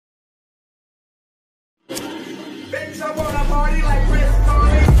Bitch, I wanna party like Chris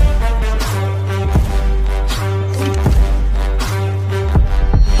Farley.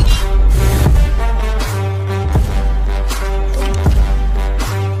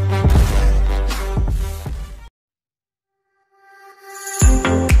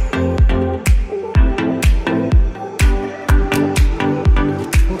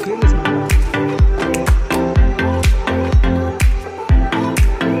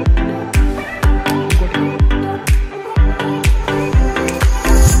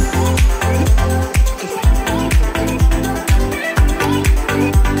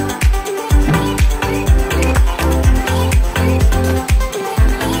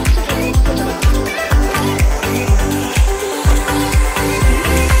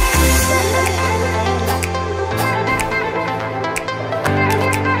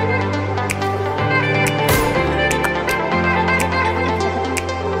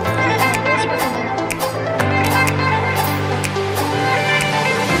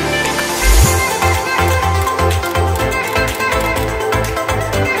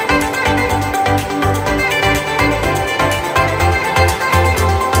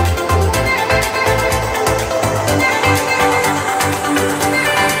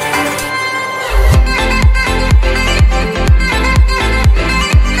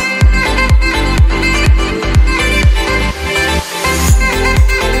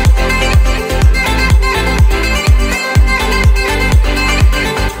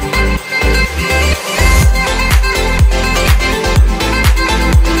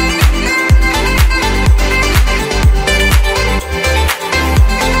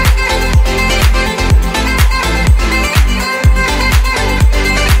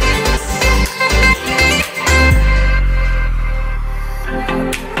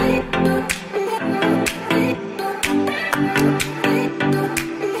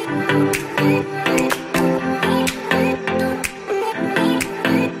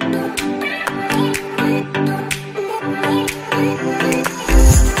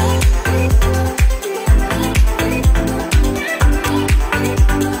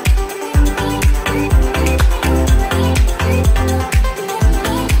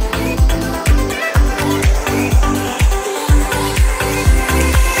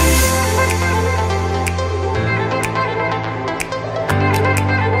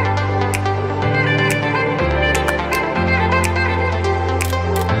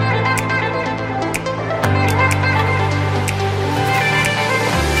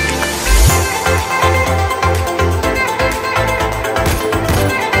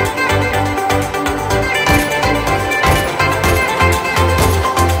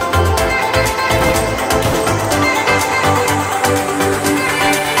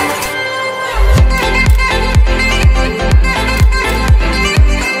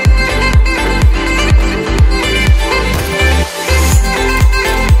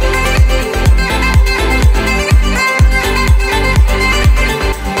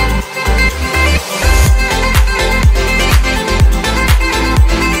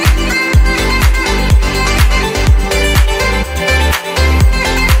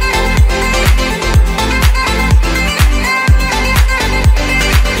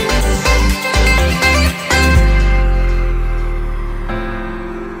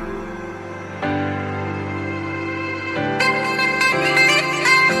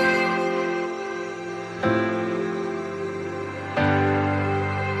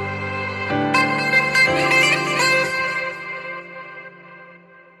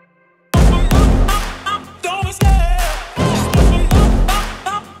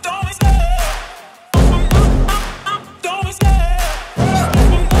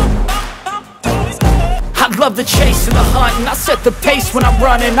 Love the chase and the hunt, and I set the pace when I'm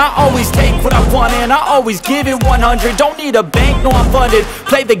running. I always take what I want and I always give it 100. Don't need a bank, no I'm funded.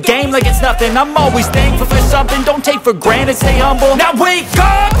 Play the game like it's nothing. I'm always thankful for something. Don't take for granted, stay humble. Now wake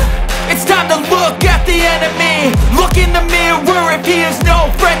up! It's time to look at the enemy. Look in the mirror if he is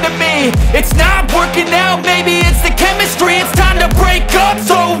no friend to me. It's not working out, maybe it's the chemistry. It's time to break up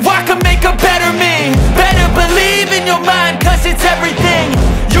so I can make a better me. Better believe in your mind, cause it's everything.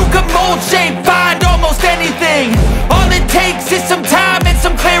 You can mold, shape, find almost anything. All it takes is some time and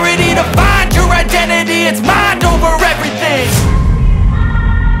some clarity to find your identity. It's mind over everything.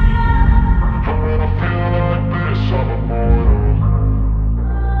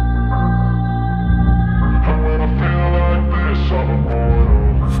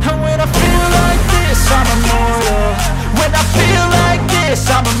 And when I feel like this, I'm immortal. When I feel like this,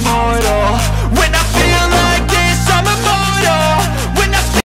 I'm immortal.